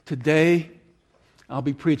Today, I'll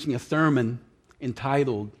be preaching a sermon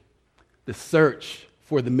entitled, The Search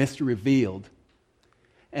for the Mystery Revealed.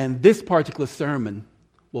 And this particular sermon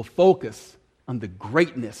will focus on the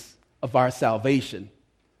greatness of our salvation.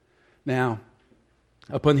 Now,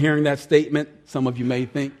 upon hearing that statement, some of you may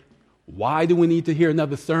think, why do we need to hear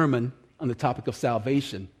another sermon on the topic of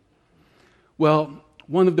salvation? Well,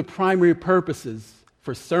 one of the primary purposes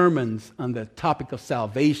for sermons on the topic of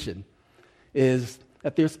salvation is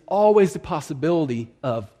that there's always the possibility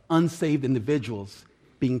of unsaved individuals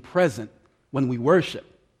being present when we worship.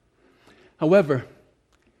 However,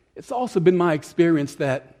 it's also been my experience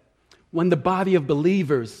that when the body of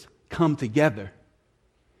believers come together,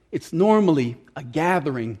 it's normally a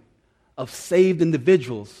gathering of saved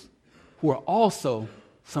individuals who are also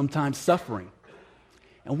sometimes suffering.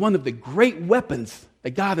 And one of the great weapons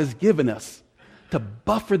that God has given us to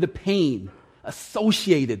buffer the pain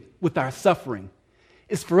associated with our suffering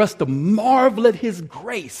is for us to marvel at His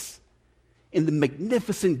grace in the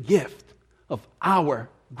magnificent gift of our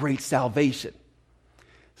great salvation.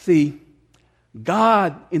 See,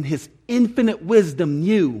 God in His infinite wisdom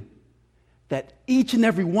knew that each and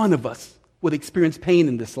every one of us would experience pain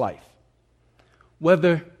in this life.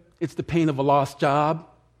 Whether it's the pain of a lost job,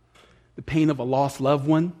 the pain of a lost loved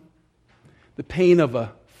one, the pain of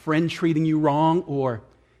a friend treating you wrong, or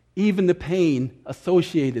even the pain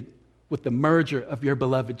associated with the merger of your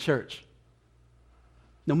beloved church.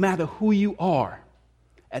 No matter who you are,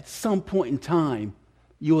 at some point in time,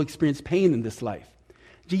 you'll experience pain in this life.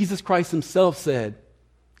 Jesus Christ Himself said,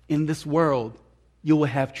 in this world, you will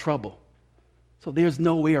have trouble. So there's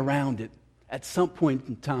no way around it. At some point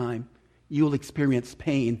in time, you'll experience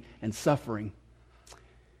pain and suffering.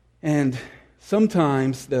 And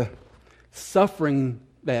sometimes the suffering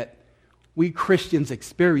that we Christians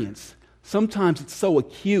experience, sometimes it's so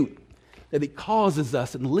acute that it causes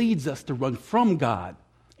us and leads us to run from God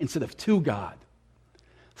instead of to God.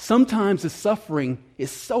 Sometimes the suffering is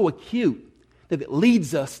so acute that it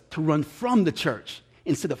leads us to run from the church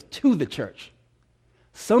instead of to the church.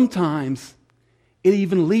 Sometimes it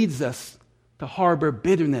even leads us to harbor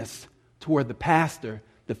bitterness toward the pastor,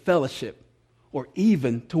 the fellowship, or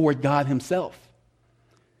even toward God Himself.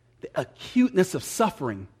 The acuteness of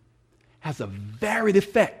suffering has a varied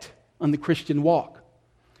effect on the Christian walk.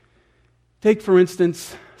 Take, for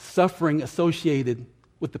instance, suffering associated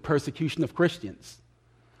with the persecution of Christians.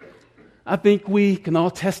 I think we can all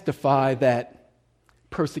testify that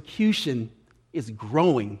persecution is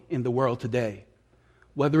growing in the world today.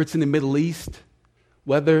 Whether it's in the Middle East,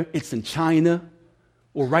 whether it's in China,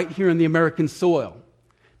 or right here in the American soil,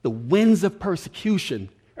 the winds of persecution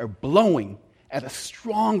are blowing at a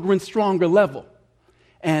stronger and stronger level.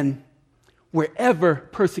 And wherever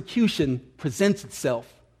persecution presents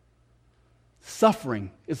itself,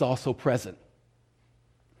 suffering is also present.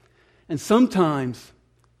 And sometimes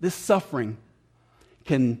this suffering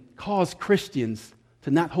can cause Christians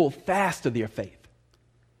to not hold fast to their faith.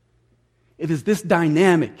 It is this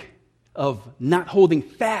dynamic of not holding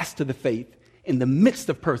fast to the faith in the midst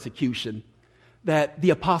of persecution that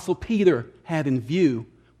the Apostle Peter had in view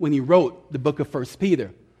when he wrote the book of 1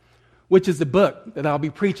 Peter, which is the book that I'll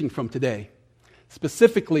be preaching from today.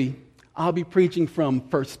 Specifically, I'll be preaching from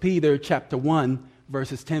 1 Peter chapter 1,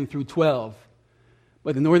 verses 10 through 12.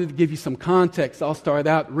 But in order to give you some context, I'll start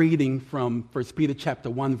out reading from 1 Peter chapter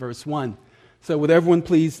 1, verse 1. So would everyone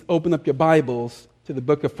please open up your Bibles to the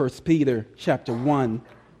book of 1 Peter chapter 1,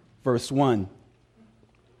 verse 1.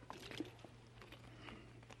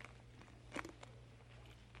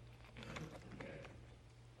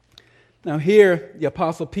 Now here, the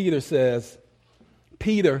Apostle Peter says,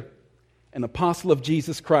 Peter, an apostle of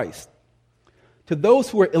Jesus Christ, to those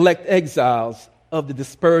who are elect exiles of the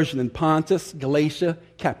dispersion in Pontus, Galatia,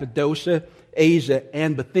 Cappadocia, Asia,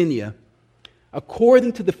 and Bithynia,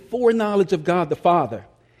 according to the foreknowledge of God the Father,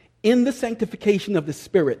 in the sanctification of the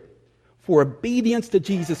Spirit, for obedience to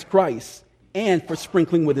Jesus Christ, and for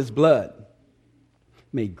sprinkling with His blood.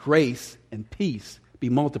 May grace and peace be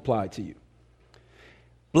multiplied to you.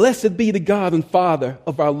 Blessed be the God and Father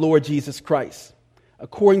of our Lord Jesus Christ.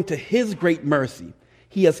 According to His great mercy,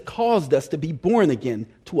 He has caused us to be born again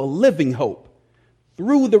to a living hope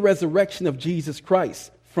through the resurrection of Jesus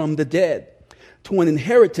Christ from the dead, to an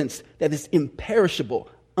inheritance that is imperishable,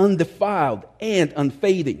 undefiled, and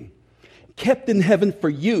unfading, kept in heaven for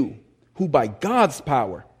you, who by God's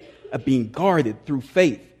power are being guarded through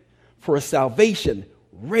faith for a salvation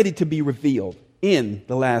ready to be revealed in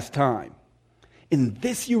the last time. In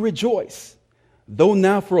this you rejoice, though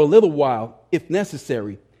now for a little while, if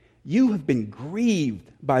necessary, you have been grieved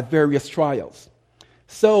by various trials,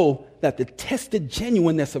 so that the tested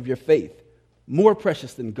genuineness of your faith, more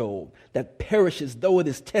precious than gold, that perishes though it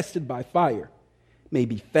is tested by fire, may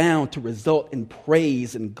be found to result in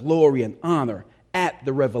praise and glory and honor at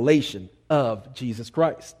the revelation of Jesus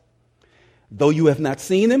Christ. Though you have not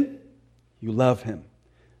seen him, you love him.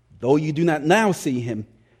 Though you do not now see him,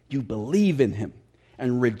 you believe in him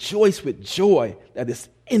and rejoice with joy that is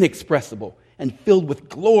inexpressible and filled with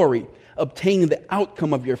glory, obtaining the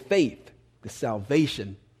outcome of your faith, the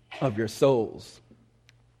salvation of your souls.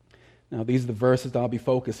 Now, these are the verses that I'll be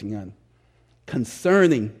focusing on.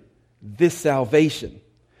 Concerning this salvation,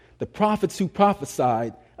 the prophets who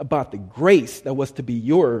prophesied about the grace that was to be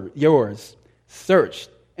yours searched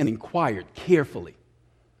and inquired carefully,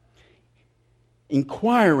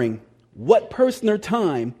 inquiring what person or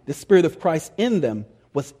time the Spirit of Christ in them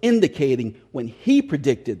was indicating when he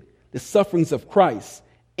predicted the sufferings of Christ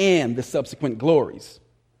and the subsequent glories.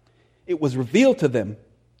 It was revealed to them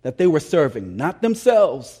that they were serving not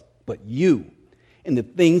themselves, but you, in the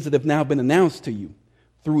things that have now been announced to you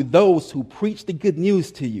through those who preach the good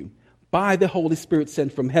news to you by the Holy Spirit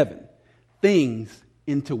sent from heaven, things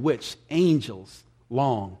into which angels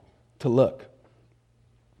long to look.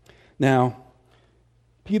 Now,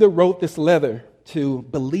 Peter wrote this letter to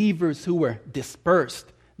believers who were dispersed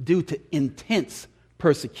due to intense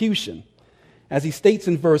persecution. As he states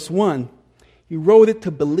in verse 1, he wrote it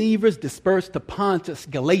to believers dispersed to Pontus,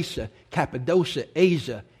 Galatia, Cappadocia,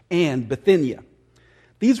 Asia, and Bithynia.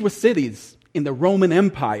 These were cities in the Roman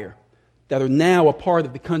Empire that are now a part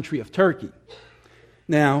of the country of Turkey.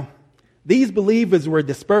 Now, these believers were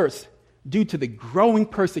dispersed due to the growing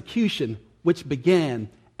persecution which began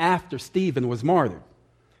after Stephen was martyred.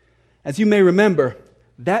 As you may remember,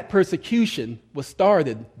 that persecution was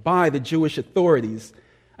started by the Jewish authorities,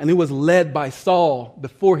 and it was led by Saul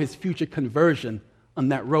before his future conversion on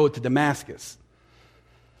that road to Damascus.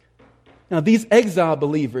 Now, these exiled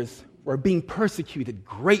believers were being persecuted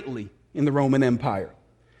greatly in the Roman Empire.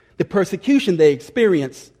 The persecution they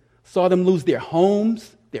experienced saw them lose their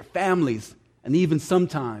homes, their families, and even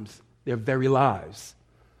sometimes their very lives.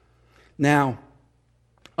 Now,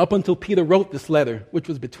 up until Peter wrote this letter, which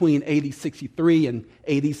was between AD 63 and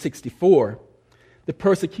AD 64, the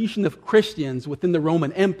persecution of Christians within the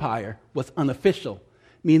Roman Empire was unofficial,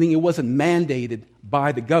 meaning it wasn't mandated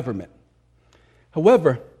by the government.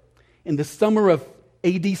 However, in the summer of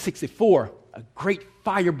AD 64, a great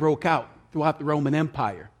fire broke out throughout the Roman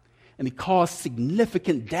Empire, and it caused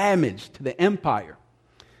significant damage to the empire.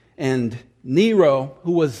 And Nero,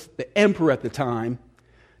 who was the emperor at the time,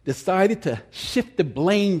 decided to shift the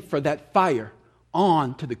blame for that fire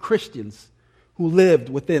on to the Christians who lived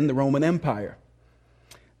within the Roman Empire.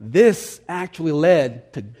 This actually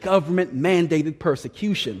led to government-mandated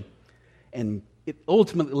persecution, and it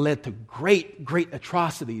ultimately led to great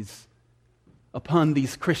atrocities upon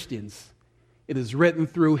these Christians. It is written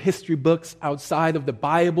through history books outside of the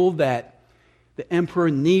Bible that the Emperor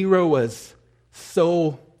Nero was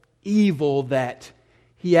so evil that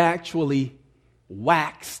he actually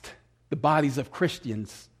waxed the bodies of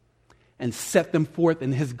Christians and set them forth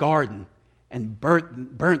in his garden and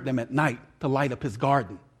burnt them at night to light up his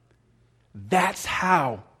garden. That's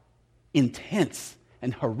how intense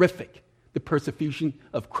and horrific the persecution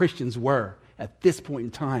of Christians were at this point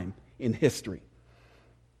in time in history.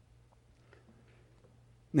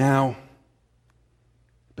 Now,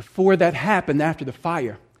 before that happened, after the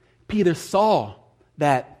fire, Peter saw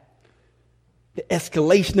that the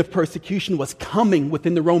escalation of persecution was coming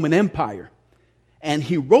within the Roman Empire. And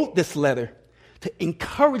he wrote this letter to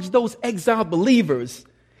encourage those exiled believers.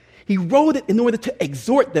 He wrote it in order to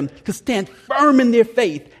exhort them to stand firm in their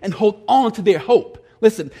faith and hold on to their hope.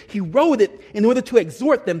 Listen, he wrote it in order to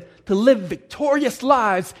exhort them to live victorious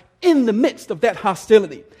lives in the midst of that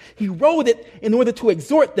hostility. He wrote it in order to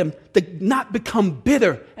exhort them to not become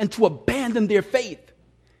bitter and to abandon their faith.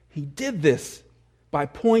 He did this by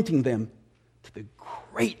pointing them to the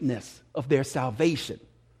greatness of their salvation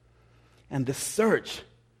and the search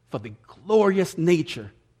for the glorious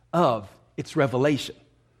nature of its revelation.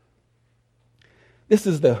 This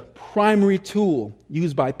is the primary tool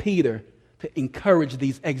used by Peter to encourage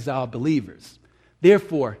these exiled believers.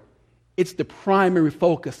 Therefore, it's the primary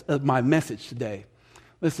focus of my message today.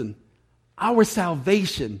 Listen, our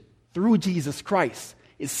salvation through Jesus Christ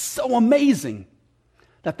is so amazing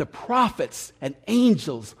that the prophets and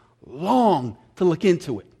angels long to look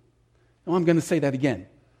into it. Now, I'm going to say that again.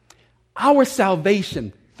 Our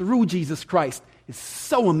salvation through Jesus Christ is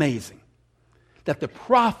so amazing that the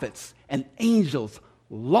prophets and angels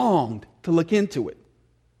longed to look into it.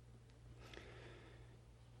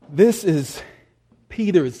 This is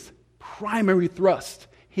Peter's primary thrust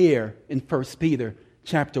here in 1 Peter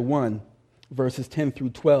chapter 1, verses 10 through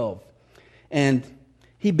 12. And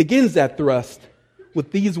he begins that thrust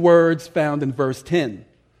with these words found in verse 10.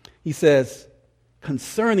 He says,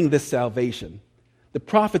 concerning this salvation, the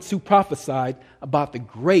prophets who prophesied about the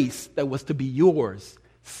grace that was to be yours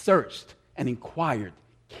searched and inquired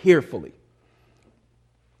carefully.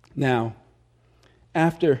 Now,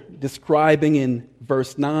 after describing in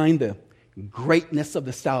verse 9 the greatness of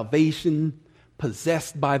the salvation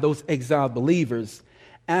possessed by those exiled believers,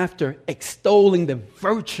 after extolling the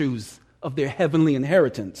virtues of their heavenly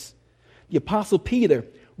inheritance, the Apostle Peter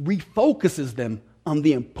refocuses them on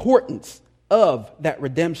the importance of that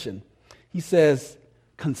redemption. He says,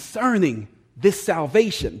 concerning this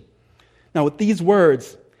salvation. Now, with these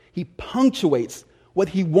words, he punctuates what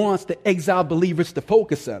he wants the exiled believers to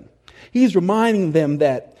focus on. He's reminding them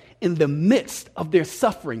that in the midst of their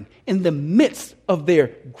suffering, in the midst of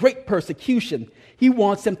their great persecution, he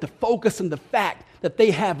wants them to focus on the fact that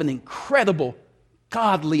they have an incredible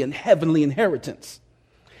godly and heavenly inheritance.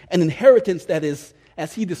 An inheritance that is,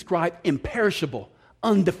 as he described, imperishable,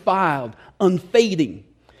 undefiled, unfading.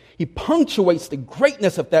 He punctuates the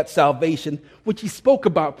greatness of that salvation, which he spoke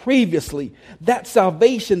about previously, that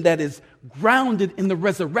salvation that is grounded in the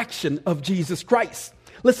resurrection of Jesus Christ.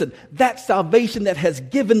 Listen, that salvation that has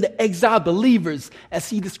given the exiled believers, as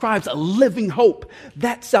he describes, a living hope.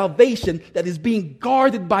 That salvation that is being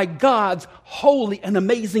guarded by God's holy and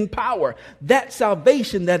amazing power. That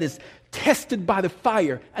salvation that is tested by the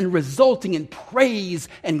fire and resulting in praise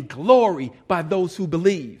and glory by those who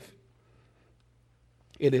believe.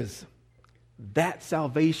 It is that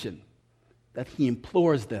salvation that he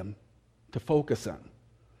implores them to focus on.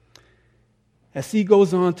 As he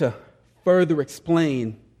goes on to further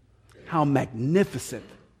explain how magnificent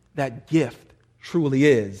that gift truly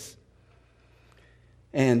is.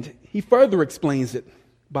 And he further explains it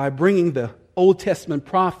by bringing the Old Testament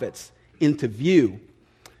prophets into view.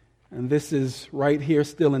 And this is right here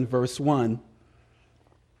still in verse 1.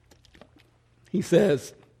 He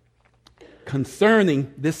says,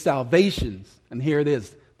 concerning this salvation, and here it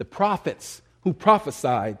is, the prophets who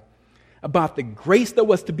prophesied about the grace that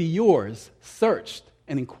was to be yours searched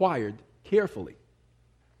and inquired carefully.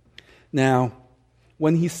 Now,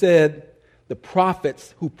 when he said the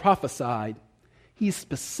prophets who prophesied, he's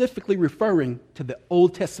specifically referring to the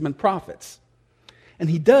Old Testament prophets. And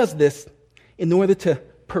he does this in order to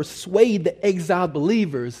persuade the exiled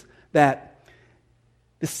believers that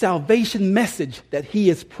the salvation message that he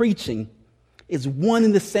is preaching is one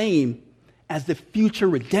and the same as the future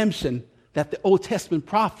redemption that the Old Testament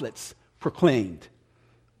prophets proclaimed.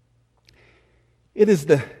 It is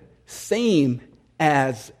the same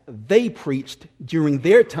as they preached during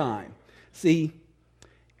their time. See,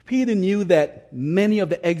 Peter knew that many of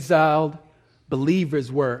the exiled believers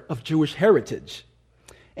were of Jewish heritage.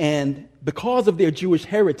 And because of their Jewish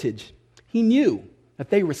heritage, he knew that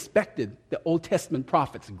they respected the Old Testament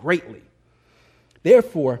prophets greatly.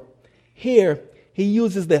 Therefore, here he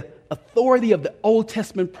uses the authority of the Old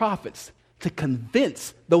Testament prophets to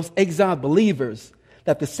convince those exiled believers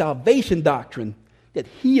that the salvation doctrine that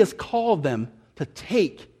he has called them to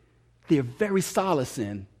take their very solace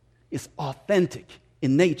in is authentic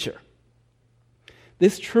in nature.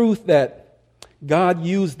 This truth that God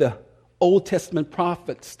used the Old Testament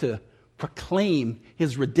prophets to proclaim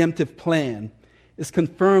his redemptive plan is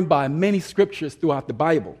confirmed by many scriptures throughout the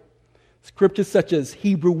Bible. Scriptures such as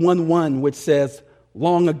Hebrews 1:1, which says,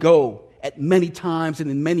 long ago, at many times and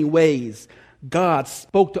in many ways, God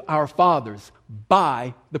spoke to our fathers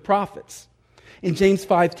by the prophets. In James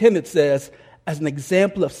 5:10, it says, as an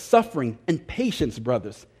example of suffering and patience,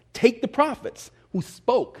 brothers, take the prophets who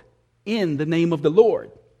spoke in the name of the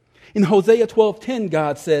Lord. In Hosea 12:10,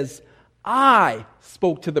 God says, I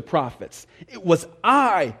spoke to the prophets. It was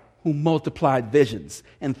I who multiplied visions,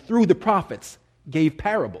 and through the prophets gave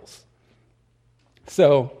parables.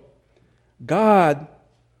 So, God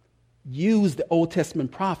used the Old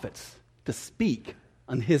Testament prophets to speak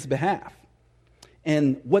on his behalf.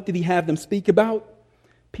 And what did he have them speak about?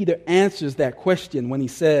 Peter answers that question when he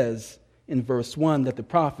says in verse 1 that the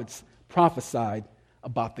prophets prophesied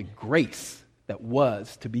about the grace that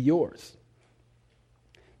was to be yours.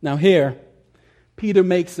 Now here, Peter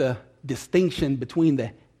makes a distinction between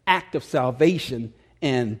the act of salvation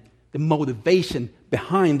and the motivation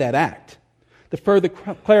behind that act. To further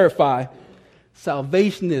clarify,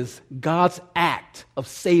 salvation is God's act of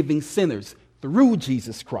saving sinners through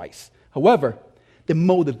Jesus Christ. However, the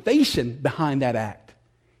motivation behind that act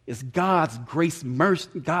is God's great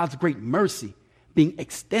mercy being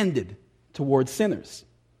extended towards sinners.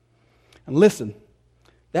 And listen,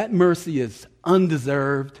 That mercy is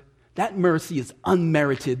undeserved. That mercy is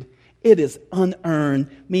unmerited. It is unearned,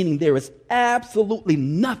 meaning there is absolutely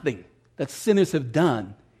nothing that sinners have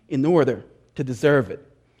done in order to deserve it.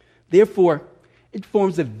 Therefore, it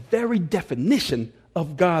forms the very definition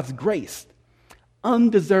of God's grace.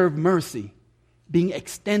 Undeserved mercy being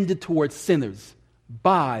extended towards sinners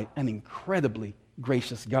by an incredibly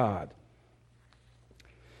gracious God.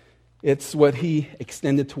 It's what he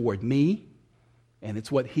extended toward me, and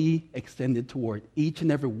it's what he extended toward each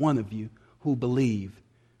and every one of you who believe,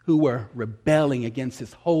 who were rebelling against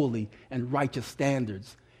his holy and righteous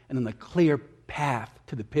standards and on a clear path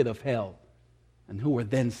to the pit of hell, and who were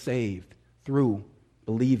then saved through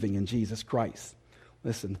believing in Jesus Christ.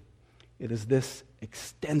 Listen, it is this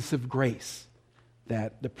extensive grace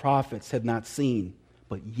that the prophets had not seen,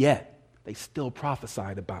 but yet they still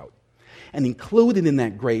prophesied about. And included in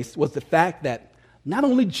that grace was the fact that not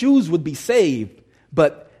only Jews would be saved,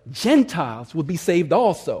 but Gentiles would be saved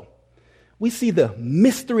also. We see the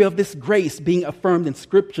mystery of this grace being affirmed in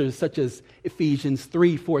scriptures such as Ephesians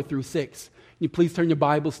 3, 4 through 6. Can you please turn your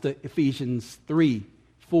Bibles to Ephesians 3,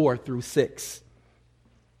 4 through 6.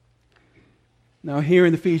 Now here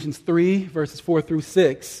in Ephesians 3, verses 4 through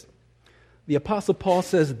 6, the Apostle Paul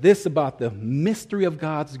says this about the mystery of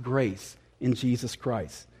God's grace in Jesus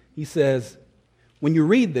Christ. He says, when you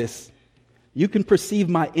read this, you can perceive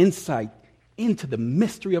my insight into the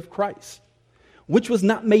mystery of Christ, which was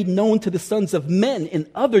not made known to the sons of men in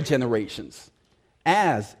other generations,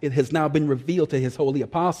 as it has now been revealed to his holy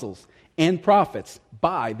apostles and prophets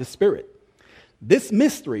by the Spirit. This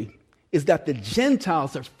mystery is that the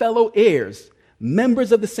Gentiles are fellow heirs,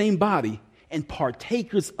 members of the same body, and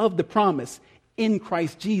partakers of the promise in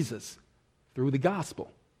Christ Jesus through the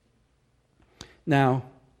gospel. Now,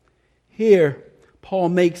 here, Paul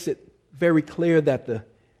makes it very clear that the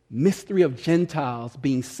mystery of Gentiles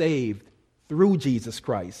being saved through Jesus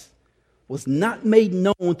Christ was not made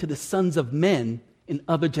known to the sons of men in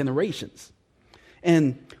other generations.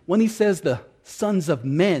 And when he says the sons of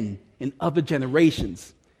men in other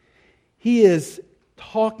generations, he is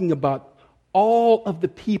talking about all of the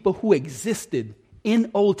people who existed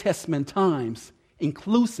in Old Testament times,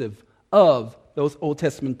 inclusive of those Old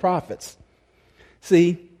Testament prophets.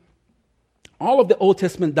 See, all of the Old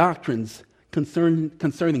Testament doctrines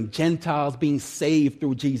concerning Gentiles being saved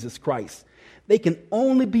through Jesus Christ, they can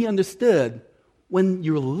only be understood when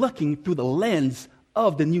you're looking through the lens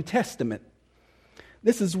of the New Testament.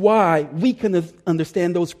 This is why we can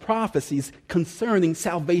understand those prophecies concerning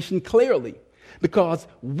salvation clearly, because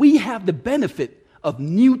we have the benefit of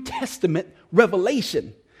New Testament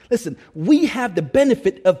revelation. Listen, we have the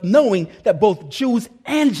benefit of knowing that both Jews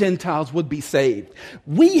and Gentiles would be saved.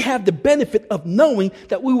 We have the benefit of knowing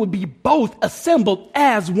that we would be both assembled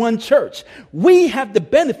as one church. We have the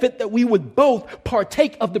benefit that we would both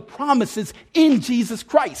partake of the promises in Jesus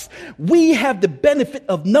Christ. We have the benefit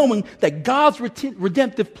of knowing that God's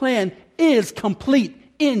redemptive plan is complete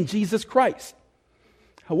in Jesus Christ.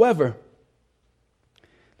 However,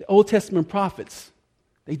 the Old Testament prophets,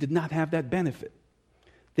 they did not have that benefit.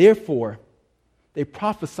 Therefore, they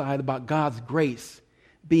prophesied about God's grace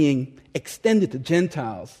being extended to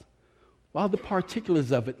Gentiles, while the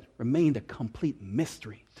particulars of it remained a complete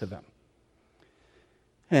mystery to them.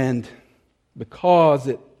 And because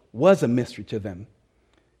it was a mystery to them,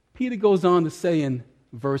 Peter goes on to say in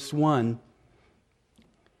verse 1,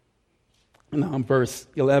 and verse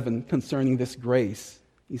 11, concerning this grace,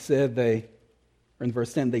 he said in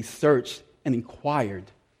verse 10, they searched and inquired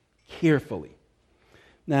carefully.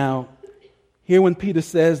 Now, here when Peter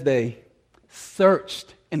says they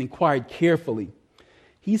searched and inquired carefully,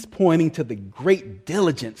 he's pointing to the great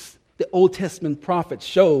diligence the Old Testament prophets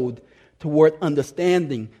showed toward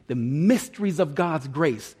understanding the mysteries of God's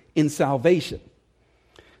grace in salvation.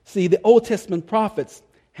 See, the Old Testament prophets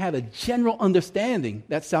had a general understanding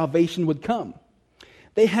that salvation would come.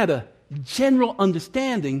 They had a general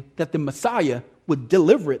understanding that the Messiah would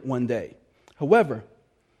deliver it one day. However,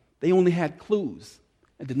 they only had clues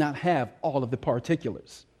and did not have all of the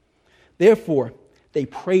particulars. Therefore, they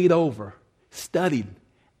prayed over, studied,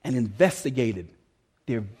 and investigated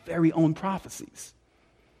their very own prophecies.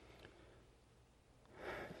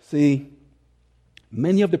 See,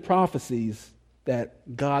 many of the prophecies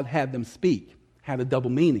that God had them speak had a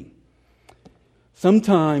double meaning.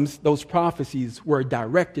 Sometimes those prophecies were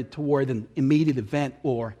directed toward an immediate event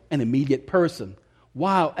or an immediate person,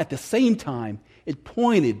 while at the same time it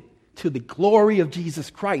pointed to the glory of Jesus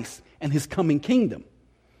Christ and his coming kingdom.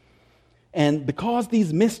 And because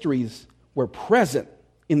these mysteries were present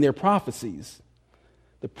in their prophecies,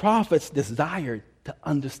 the prophets desired to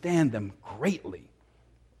understand them greatly.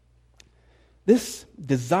 This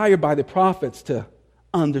desire by the prophets to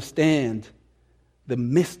understand the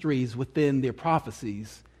mysteries within their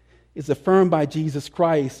prophecies is affirmed by Jesus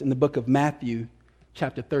Christ in the book of Matthew,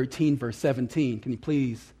 chapter 13, verse 17. Can you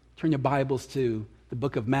please turn your Bibles to the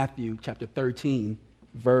book of Matthew, chapter 13,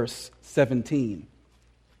 verse 17.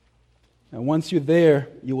 Now, once you're there,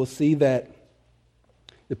 you will see that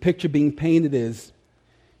the picture being painted is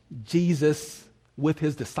Jesus with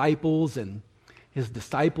his disciples, and his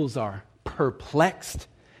disciples are perplexed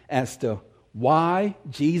as to why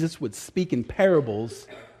Jesus would speak in parables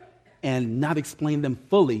and not explain them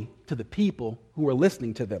fully to the people who are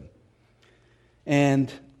listening to them.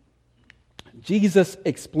 And Jesus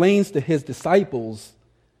explains to his disciples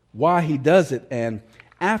why he does it, and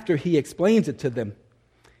after he explains it to them,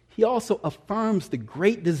 he also affirms the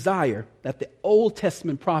great desire that the Old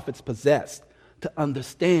Testament prophets possessed to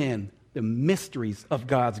understand the mysteries of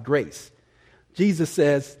God's grace. Jesus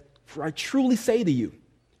says, "For I truly say to you,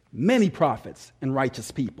 many prophets and righteous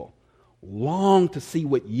people long to see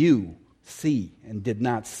what you see and did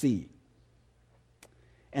not see,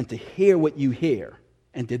 and to hear what you hear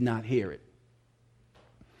and did not hear it."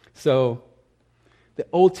 So, the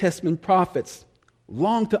Old Testament prophets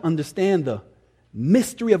long to understand the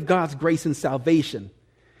mystery of God's grace and salvation.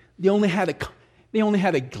 They only had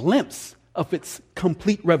a glimpse of its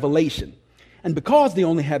complete revelation. And because they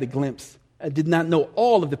only had a glimpse, did not know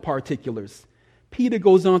all of the particulars, Peter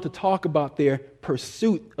goes on to talk about their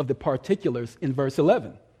pursuit of the particulars in verse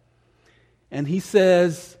 11. And he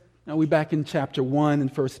says, now we're back in chapter 1 in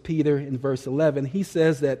 1 Peter in verse 11, he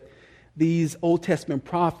says that these Old Testament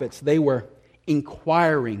prophets, they were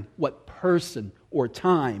inquiring what person or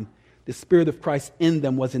time the Spirit of Christ in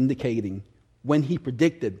them was indicating when he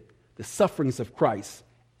predicted the sufferings of Christ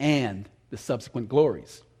and the subsequent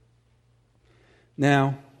glories.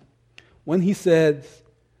 Now, when he said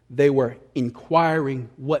they were inquiring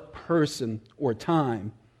what person or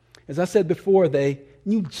time, as I said before, they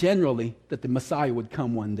knew generally that the Messiah would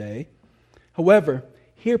come one day. However,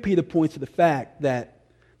 here Peter points to the fact that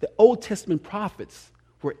the Old Testament prophets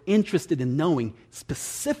were interested in knowing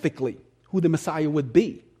specifically who the Messiah would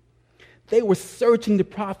be. They were searching the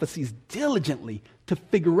prophecies diligently to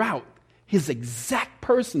figure out his exact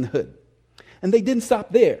personhood. And they didn't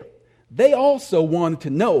stop there. They also wanted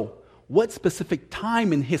to know what specific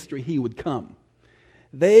time in history he would come.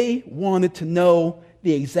 They wanted to know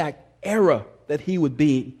the exact era that he would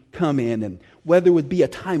come in, and whether it would be a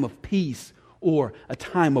time of peace or a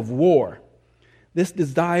time of war. This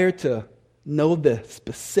desire to know the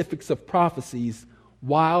specifics of prophecies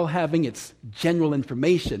while having its general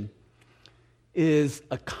information is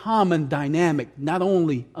a common dynamic not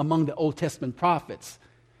only among the Old Testament prophets,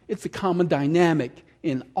 it's a common dynamic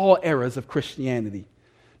in all eras of Christianity.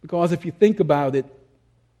 Because if you think about it,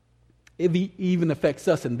 it even affects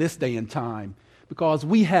us in this day and time, because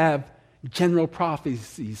we have general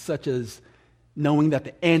prophecies such as knowing that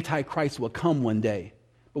the Antichrist will come one day,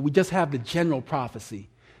 but we just have the general prophecy.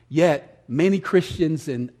 Yet, many Christians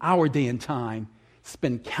in our day and time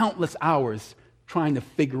spend countless hours trying to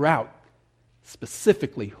figure out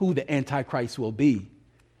specifically who the Antichrist will be.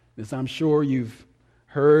 As I'm sure you've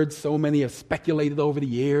heard, so many have speculated over the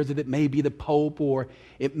years that it may be the Pope, or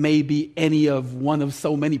it may be any of one of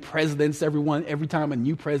so many presidents. Every time a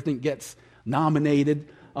new president gets nominated,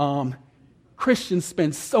 Christians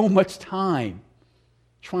spend so much time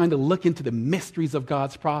trying to look into the mysteries of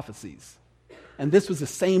God's prophecies. And this was the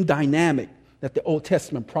same dynamic that the Old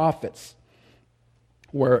Testament prophets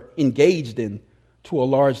were engaged in to a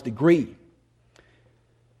large degree.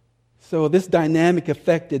 So this dynamic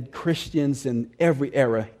affected Christians in every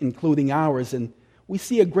era, including ours, and we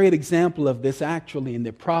see a great example of this actually in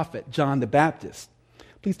the prophet John the Baptist.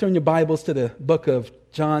 Please turn your Bibles to the book of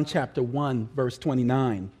John chapter 1, verse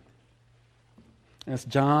 29. That's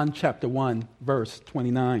John chapter 1, verse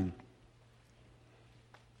 29.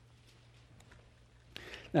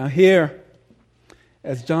 Now here,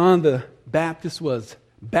 as John the Baptist was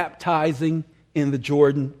baptizing in the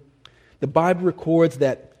Jordan, the Bible records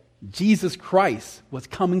that Jesus Christ was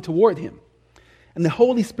coming toward him. And the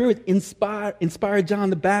Holy Spirit inspired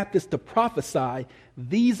John the Baptist to prophesy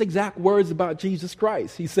these exact words about Jesus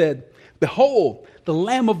Christ. He said, "Behold, the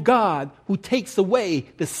Lamb of God who takes away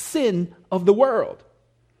the sin of the world."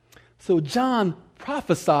 So John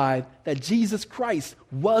prophesied that Jesus Christ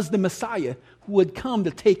was the Messiah who would come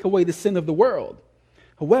to take away the sin of the world.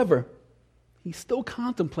 However, he still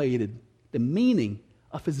contemplated the meaning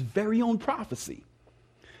of his very own prophecy.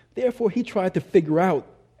 Therefore, he tried to figure out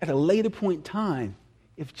at a later point in time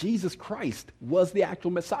if Jesus Christ was the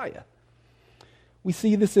actual Messiah. We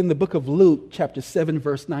see this in the book of Luke, chapter 7,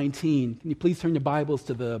 verse 19. Can you please turn your Bibles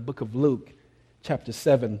to the book of Luke, chapter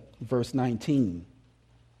 7, verse 19.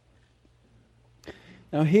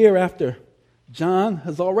 Now here, after John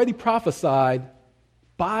has already prophesied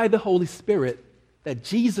by the Holy Spirit that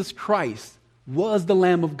Jesus Christ was the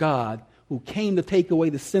Lamb of God who came to take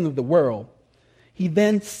away the sin of the world, he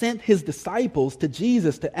then sent his disciples to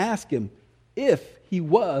Jesus to ask him if he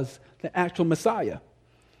was the actual Messiah.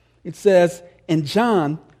 It says, and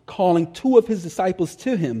John, calling two of his disciples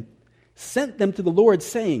to him, sent them to the Lord,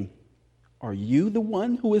 saying, are you the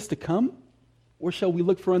one who is to come, or shall we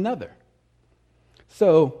look for another?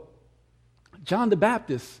 So, John the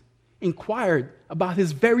Baptist inquired about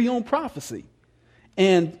his very own prophecy,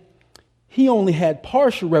 and he only had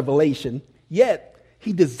partial revelation, yet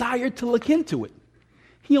he desired to look into it.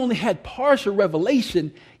 He only had partial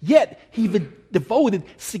revelation, yet he devoted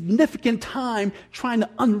significant time trying to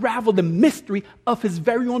unravel the mystery of his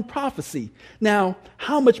very own prophecy. Now,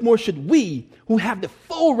 how much more should we, who have the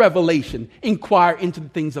full revelation, inquire into the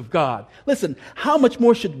things of God? Listen, how much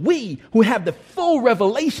more should we, who have the full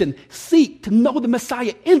revelation, seek to know the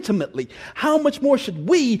Messiah intimately? How much more should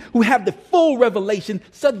we, who have the full revelation,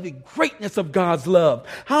 study the greatness of God's love?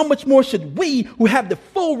 How much more should we, who have the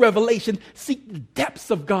full revelation, seek the depths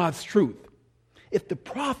of God's truth? If the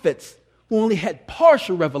prophets who only had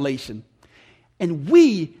partial revelation, and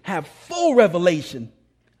we have full revelation,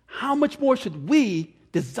 how much more should we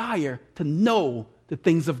desire to know the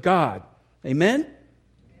things of God? Amen?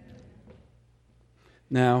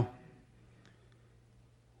 Now,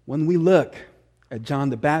 when we look at John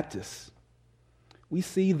the Baptist, we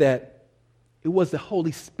see that it was the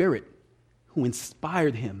Holy Spirit who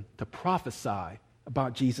inspired him to prophesy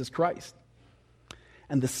about Jesus Christ.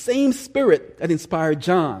 And the same Spirit that inspired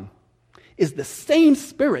John is the same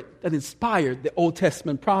Spirit that inspired the Old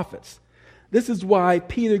Testament prophets. This is why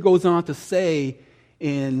Peter goes on to say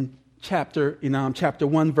in chapter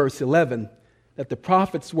 1, verse 11, that the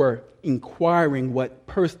prophets were inquiring what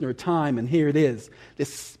person or time, and here it is. The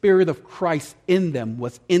Spirit of Christ in them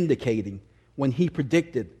was indicating when he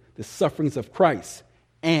predicted the sufferings of Christ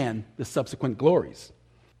and the subsequent glories.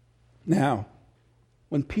 Now,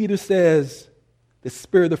 when Peter says the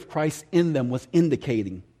Spirit of Christ in them was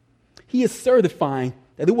indicating, he is certifying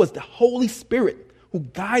that it was the Holy Spirit who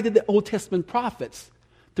guided the Old Testament prophets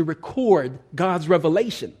to record God's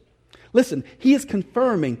revelation. Listen, he is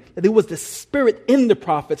confirming that it was the Spirit in the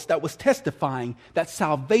prophets that was testifying that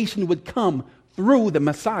salvation would come through the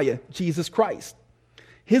Messiah, Jesus Christ.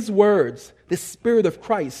 His words, the Spirit of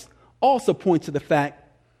Christ, also point to the fact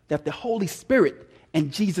that the Holy Spirit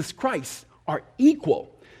and Jesus Christ are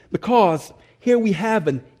equal, because here we have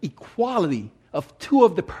an equality of two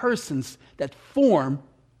of the persons that form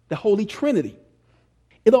the Holy Trinity.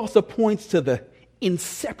 It also points to the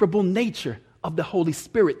inseparable nature of the Holy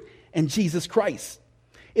Spirit and Jesus Christ.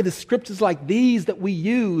 It is scriptures like these that we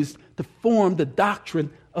use to form the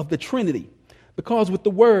doctrine of the Trinity, because with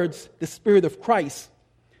the words, the Spirit of Christ,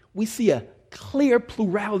 we see a clear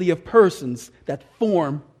plurality of persons that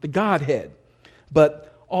form the Godhead.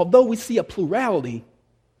 But although we see a plurality,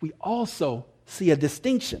 we also see a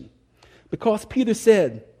distinction, because Peter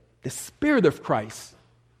said the Spirit of Christ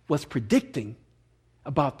was predicting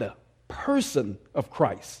about the person of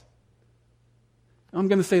Christ. I'm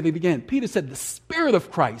going to say that again. Peter said the Spirit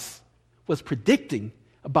of Christ was predicting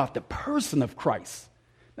about the person of Christ.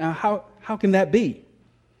 Now, how can that be?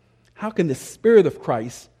 How can the Spirit of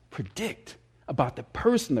Christ predict about the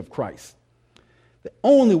person of Christ? The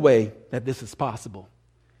only way that this is possible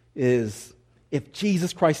is if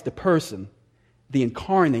Jesus Christ, the person, the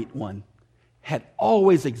incarnate one, had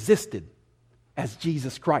always existed as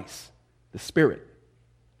Jesus Christ, the Spirit.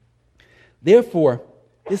 Therefore,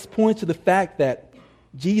 this points to the fact that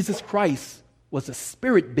Jesus Christ was a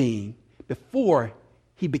spirit being before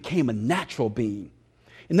he became a natural being.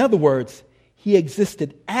 In other words, he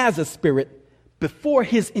existed as a spirit before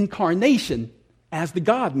his incarnation as the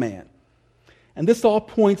God-man. And this all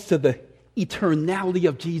points to the eternality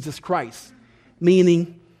of Jesus Christ,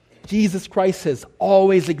 meaning Jesus Christ has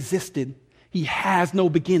always existed. He has no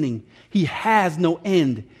beginning. He has no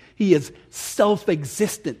end. He is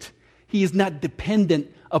self-existent. He is not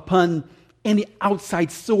dependent upon any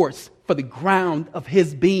outside source for the ground of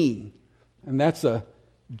his being. And that's a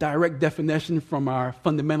direct definition from our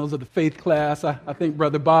Fundamentals of the Faith class. I think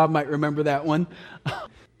Brother Bob might remember that one.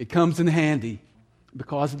 It comes in handy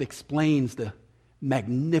because it explains the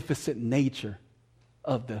magnificent nature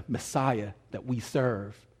of the Messiah that we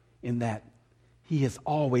serve, in that he has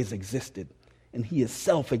always existed and he is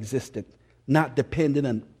self-existent, not dependent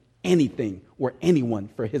on anything or anyone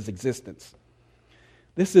for his existence.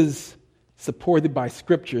 This is supported by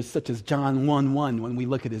scriptures such as John 1:1 when we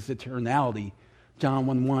look at his eternality. John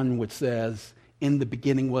 1:1, which says, "In the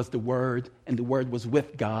beginning was the Word, and the Word was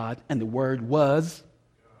with God, and the Word was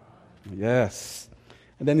God." Yes.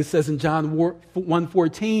 And then it says in John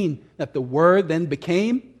 1:14 that the Word then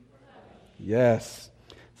became? Yes.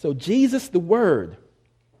 So Jesus, the Word,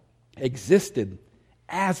 existed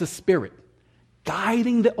as a spirit,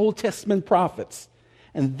 guiding the Old Testament prophets.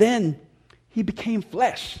 And then he became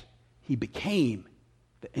flesh. He became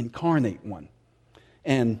the incarnate one.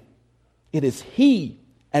 And it is he,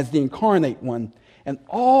 as the incarnate one, and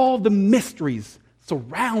all the mysteries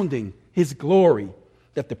surrounding his glory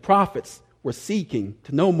that the prophets were seeking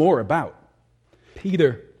to know more about.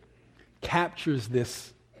 Peter captures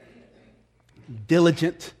this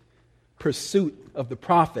diligent pursuit of the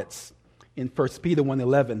prophets in 1 Peter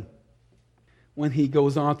 1:11, when he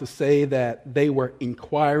goes on to say that they were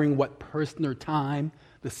inquiring what person or time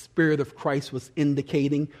the Spirit of Christ was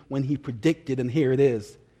indicating when he predicted, and here it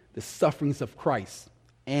is, the sufferings of Christ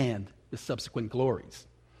and the subsequent glories.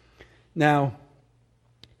 Now,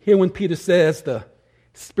 here when Peter says the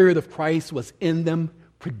Spirit of Christ was in them,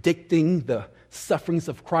 predicting the sufferings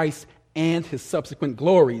of Christ and his subsequent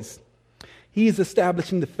glories, he is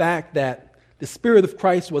establishing the fact that the Spirit of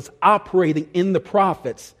Christ was operating in the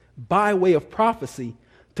prophets by way of prophecy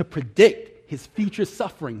to predict his future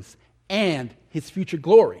sufferings and his future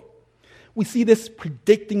glory. We see this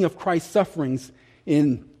predicting of Christ's sufferings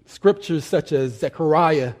in scriptures such as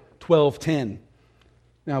Zechariah 12:10.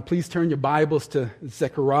 Now, please turn your Bibles to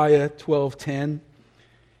Zechariah 12:10,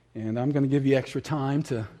 and I'm going to give you extra time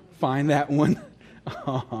to find that one,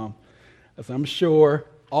 as I'm sure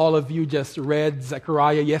all of you just read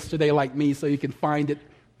Zechariah yesterday like me, so you can find it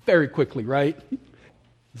very quickly, right?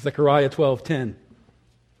 Zechariah 12:10.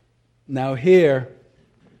 Now here,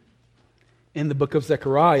 in the book of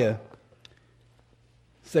Zechariah,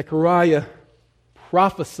 Zechariah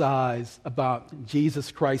prophesies about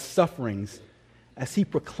Jesus Christ's sufferings as he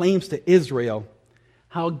proclaims to Israel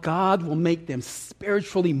how God will make them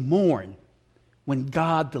spiritually mourn when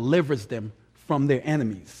God delivers them from their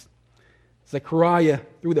enemies. Zechariah,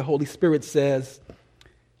 through the Holy Spirit, says,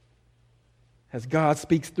 as God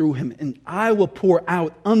speaks through him, "And I will pour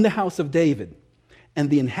out on the house of David and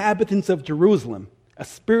the inhabitants of Jerusalem a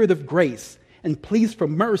spirit of grace and pleas for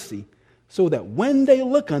mercy, so that when they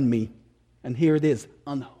look on me," and here it is,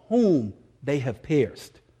 "on whom they have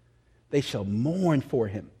pierced, they shall mourn for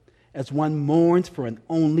him as one mourns for an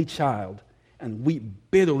only child, and weep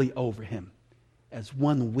bitterly over him as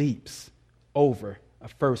one weeps over a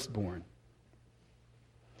firstborn."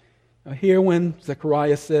 Now here when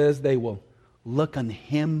Zechariah says they will look on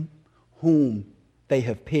him whom they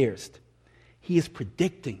have pierced, he is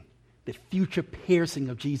predicting the future piercing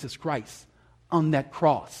of Jesus Christ on that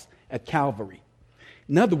cross at Calvary.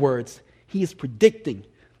 In other words, he is predicting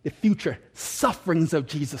the future sufferings of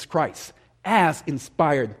Jesus Christ as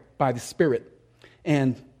inspired by the Spirit.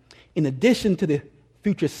 And in addition to the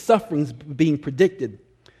future sufferings being predicted,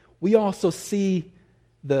 we also see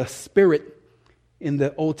the Spirit in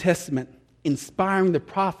the Old Testament inspiring the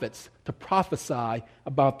prophets to prophesy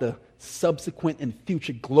about the subsequent and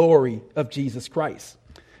future glory of Jesus Christ.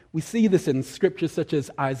 We see this in scriptures such as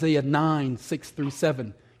Isaiah 9, 6 through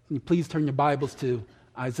 7. Can you please turn your Bibles to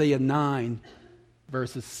Isaiah 9,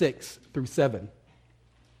 verses 6 through 7.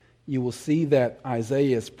 You will see that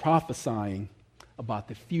Isaiah is prophesying about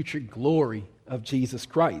the future glory of Jesus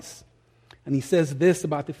Christ. And he says this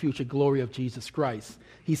about the future glory of Jesus Christ.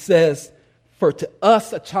 He says, "For to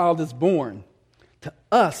us a child is born, to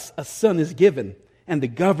us a son is given, and the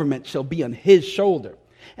government shall be on his shoulder.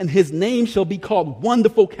 And his name shall be called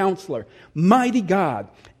Wonderful Counselor, Mighty God,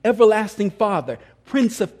 Everlasting Father,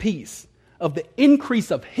 Prince of Peace. Of the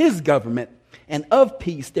increase of his government and of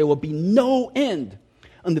peace there will be no end,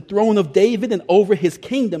 on the throne of David and over his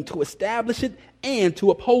kingdom, to establish it and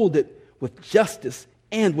to uphold it with justice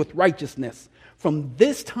and with righteousness, from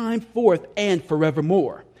this time forth and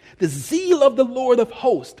forevermore. The zeal of the Lord of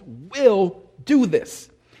hosts will do this."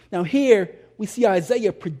 Now here we see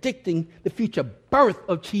Isaiah predicting the future birth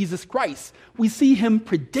of Jesus Christ. We see him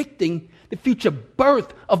predicting the future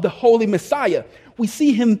birth of the Holy Messiah. We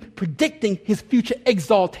see him predicting his future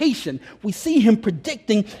exaltation. We see him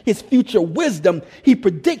predicting his future wisdom. He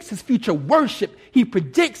predicts his future worship. He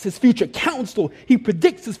predicts his future counsel. He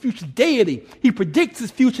predicts his future deity. He predicts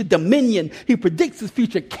his future dominion. He predicts his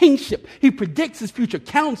future kingship. He predicts his future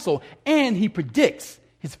counsel. And he predicts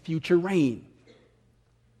his future reign.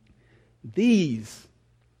 These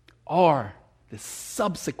are the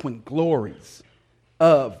subsequent glories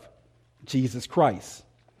of Jesus Christ.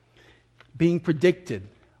 being predicted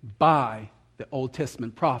by the Old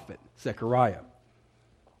Testament prophet Zechariah.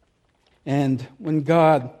 And when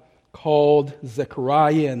God called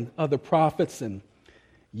Zechariah and other prophets and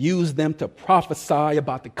used them to prophesy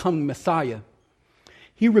about the coming Messiah,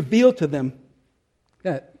 he revealed to them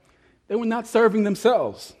that they were not serving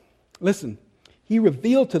themselves. Listen, he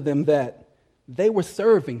revealed to them that they were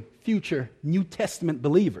serving future New Testament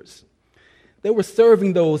believers. They were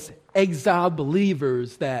serving those exiled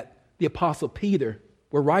believers that the Apostle Peter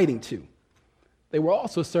were writing to. They were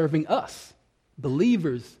also serving us,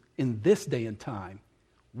 believers in this day and time.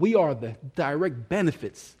 We are the direct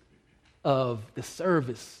benefits of the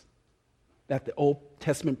service that the Old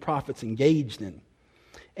Testament prophets engaged in.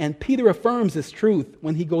 And Peter affirms this truth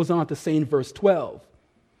when he goes on to say in verse 12,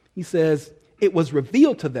 he says, "It was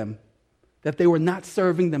revealed to them that they were not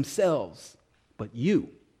serving themselves, but you."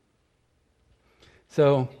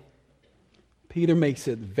 So, Peter makes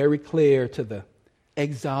it very clear to the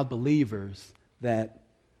exiled believers that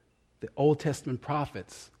the Old Testament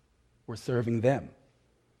prophets were serving them.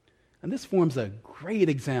 And this forms a great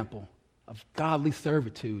example of godly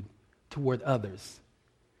servitude toward others.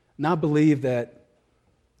 And I believe that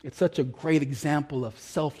it's such a great example of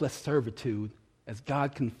selfless servitude, as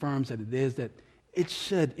God confirms that it is, that it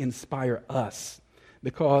should inspire us,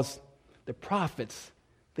 because the prophets,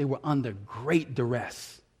 they were under great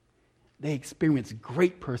duress. They experienced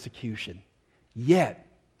great persecution, yet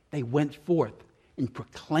they went forth and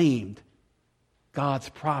proclaimed God's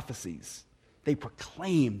prophecies. They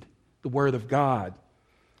proclaimed the Word of God.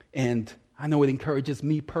 And I know it encourages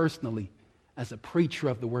me personally, as a preacher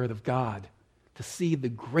of the Word of God, to see the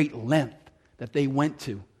great length that they went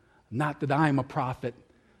to. Not that I am a prophet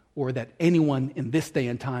or that anyone in this day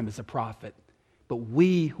and time is a prophet, but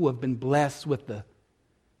we who have been blessed with the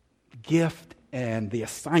gift and the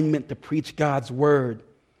assignment to preach God's Word,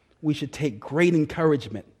 we should take great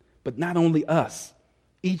encouragement. But not only us,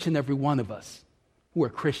 each and every one of us who are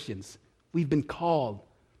Christians, we've been called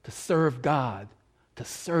to serve God, to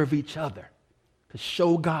serve each other, to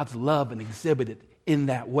show God's love and exhibit it in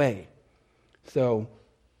that way. So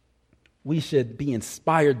we should be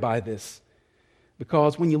inspired by this,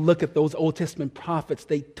 because when you look at those Old Testament prophets,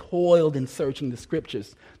 they toiled in searching the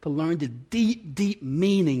Scriptures to learn the deep, deep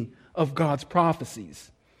meaning of God's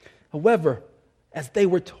prophecies. However, as they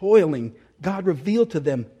were toiling, God revealed to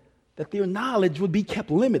them that their knowledge would be kept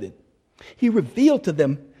limited. He revealed to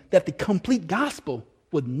them that the complete gospel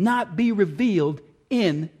would not be revealed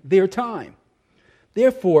in their time.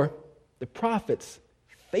 Therefore, the prophets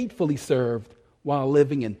faithfully served while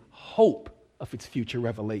living in hope of its future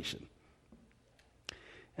revelation.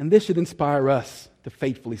 And this should inspire us to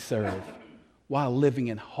faithfully serve while living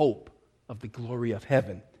in hope of the glory of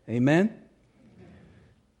heaven. Amen?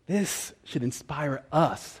 This should inspire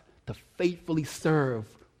us to faithfully serve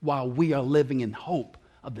while we are living in hope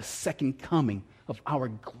of the second coming of our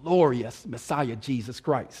glorious Messiah, Jesus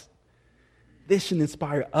Christ. This should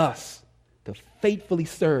inspire us to faithfully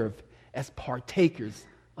serve as partakers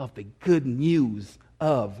of the good news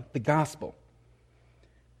of the gospel.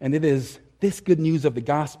 And it is this good news of the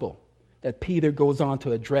gospel that Peter goes on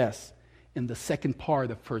to address in the second part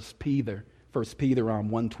of 1 Peter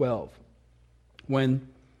 1:12. When,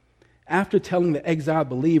 after telling the exiled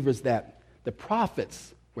believers that the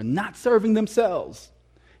prophets were not serving themselves,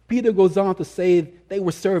 Peter goes on to say they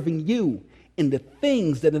were serving you in the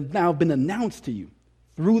things that have now been announced to you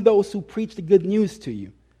through those who preach the good news to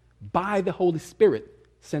you by the Holy Spirit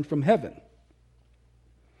sent from heaven.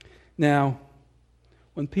 Now,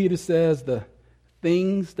 when Peter says the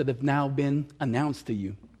things that have now been announced to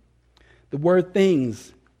you, the word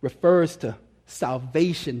things refers to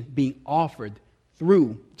salvation being offered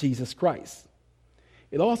through Jesus Christ.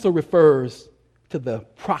 It also refers to the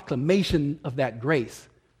proclamation of that grace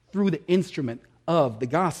through the instrument of the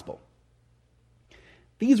gospel.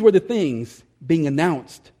 These were the things being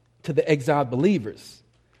announced to the exiled believers,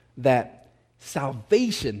 that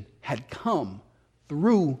salvation had come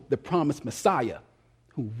through the promised Messiah,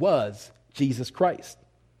 who was Jesus Christ.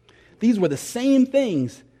 These were the same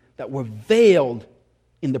things that were veiled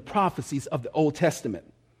in the prophecies of the Old Testament.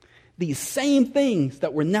 These same things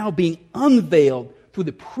that were now being unveiled through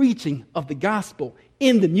the preaching of the gospel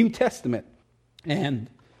in the New Testament. And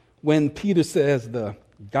when Peter says the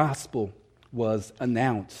gospel was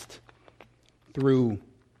announced through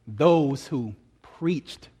those who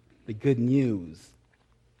preached the good news,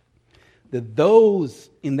 that those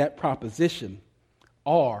in that proposition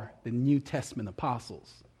are the New Testament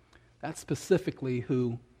apostles. That's specifically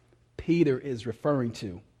who Peter is referring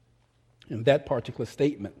to in that particular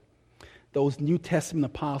statement. Those New Testament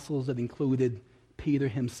apostles that included Peter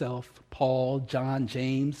himself, Paul, John,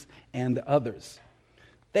 James, and the others.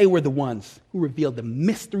 They were the ones who revealed the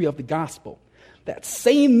mystery of the gospel. That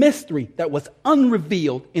same mystery that was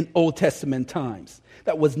unrevealed in Old Testament times,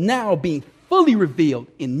 that was now being fully revealed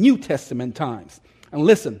in New Testament times. And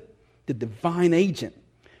listen, the divine agent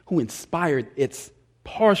who inspired its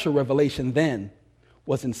partial revelation then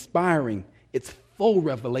was inspiring its full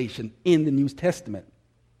revelation in the New Testament.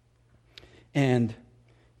 And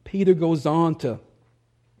Peter goes on to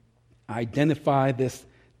identify this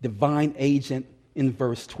divine agent in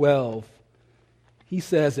verse 12. He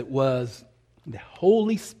says it was the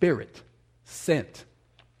Holy Spirit sent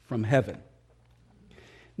from heaven.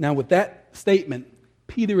 Now, with that statement,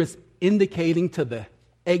 Peter is indicating to the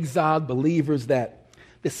exiled believers that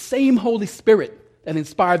the same Holy Spirit that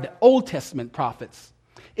inspired the Old Testament prophets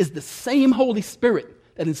is the same Holy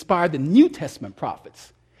Spirit that inspired the New Testament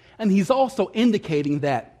prophets. And he's also indicating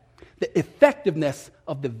that the effectiveness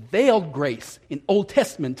of the veiled grace in Old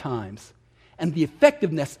Testament times and the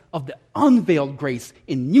effectiveness of the unveiled grace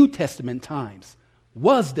in New Testament times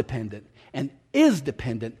was dependent and is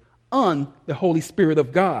dependent on the Holy Spirit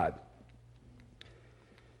of God.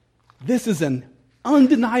 This is an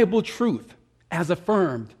undeniable truth as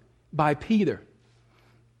affirmed by Peter.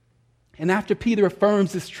 And after Peter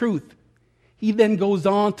affirms this truth, he then goes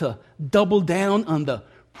on to double down on the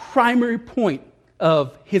primary point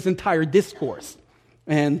of his entire discourse.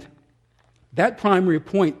 And that primary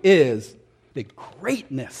point is the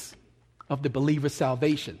greatness of the believer's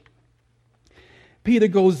salvation. Peter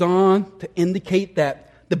goes on to indicate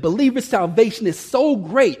that the believer's salvation is so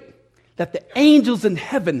great that the angels in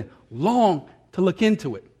heaven long to look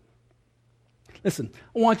into it. Listen,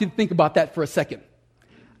 I want you to think about that for a second.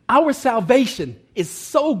 Our salvation is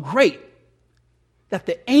so great that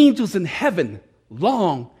the angels in heaven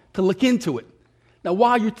long to look into it. Now,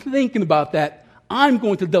 while you're thinking about that, I'm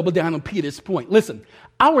going to double down on Peter's point. Listen,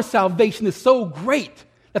 our salvation is so great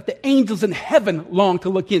that the angels in heaven long to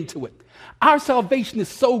look into it. Our salvation is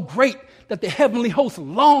so great that the heavenly hosts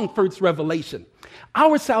long for its revelation.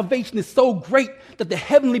 Our salvation is so great that the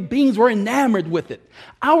heavenly beings were enamored with it.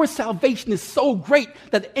 Our salvation is so great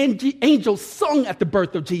that the angels sung at the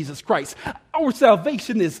birth of Jesus Christ. Our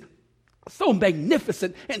salvation is so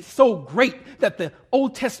magnificent and so great that the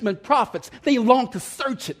Old Testament prophets, they long to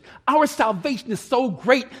search it. Our salvation is so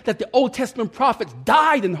great that the Old Testament prophets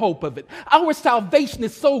died in hope of it. Our salvation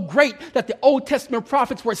is so great that the Old Testament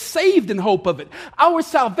prophets were saved in hope of it. Our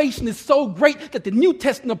salvation is so great that the New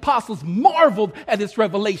Testament apostles marveled at its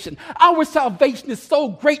revelation. Our salvation is so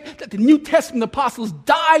great that the New Testament apostles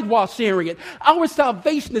died while sharing it. Our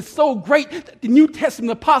salvation is so great that the New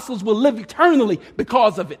Testament apostles will live eternally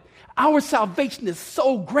because of it. Our salvation is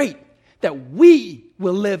so great that we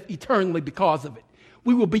will live eternally because of it.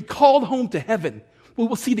 We will be called home to heaven. We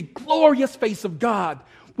will see the glorious face of God.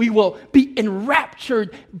 We will be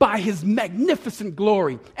enraptured by his magnificent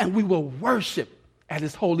glory, and we will worship at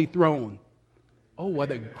his holy throne. Oh, what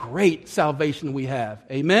a great salvation we have.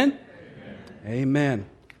 Amen? Amen. Amen.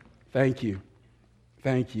 Thank you.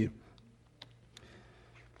 Thank you.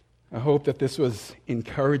 I hope that this was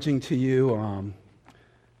encouraging to you.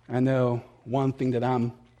 I know one thing that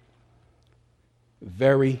I'm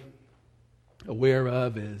very aware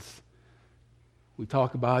of is we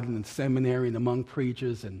talk about it in seminary and among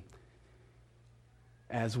preachers, and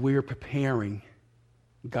as we're preparing,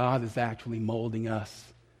 God is actually molding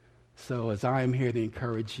us. So as I am here to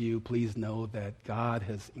encourage you, please know that God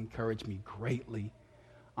has encouraged me greatly.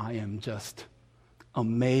 I am just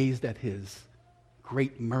amazed at his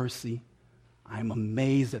great mercy. I'm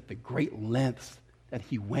amazed at the great lengths that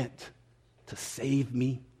he went to save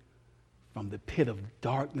me from the pit of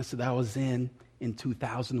darkness that I was in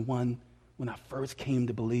 2001 when I first came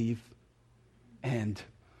to believe. And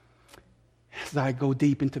as I go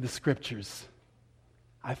deep into the scriptures,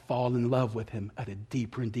 I fall in love with him at a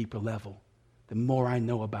deeper and deeper level. The more I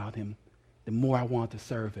know about him, the more I want to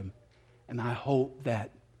serve him. And I hope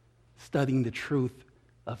that studying the truth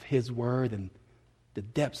of his word and the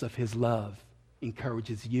depths of his love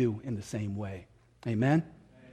encourages you in the same way. Amen?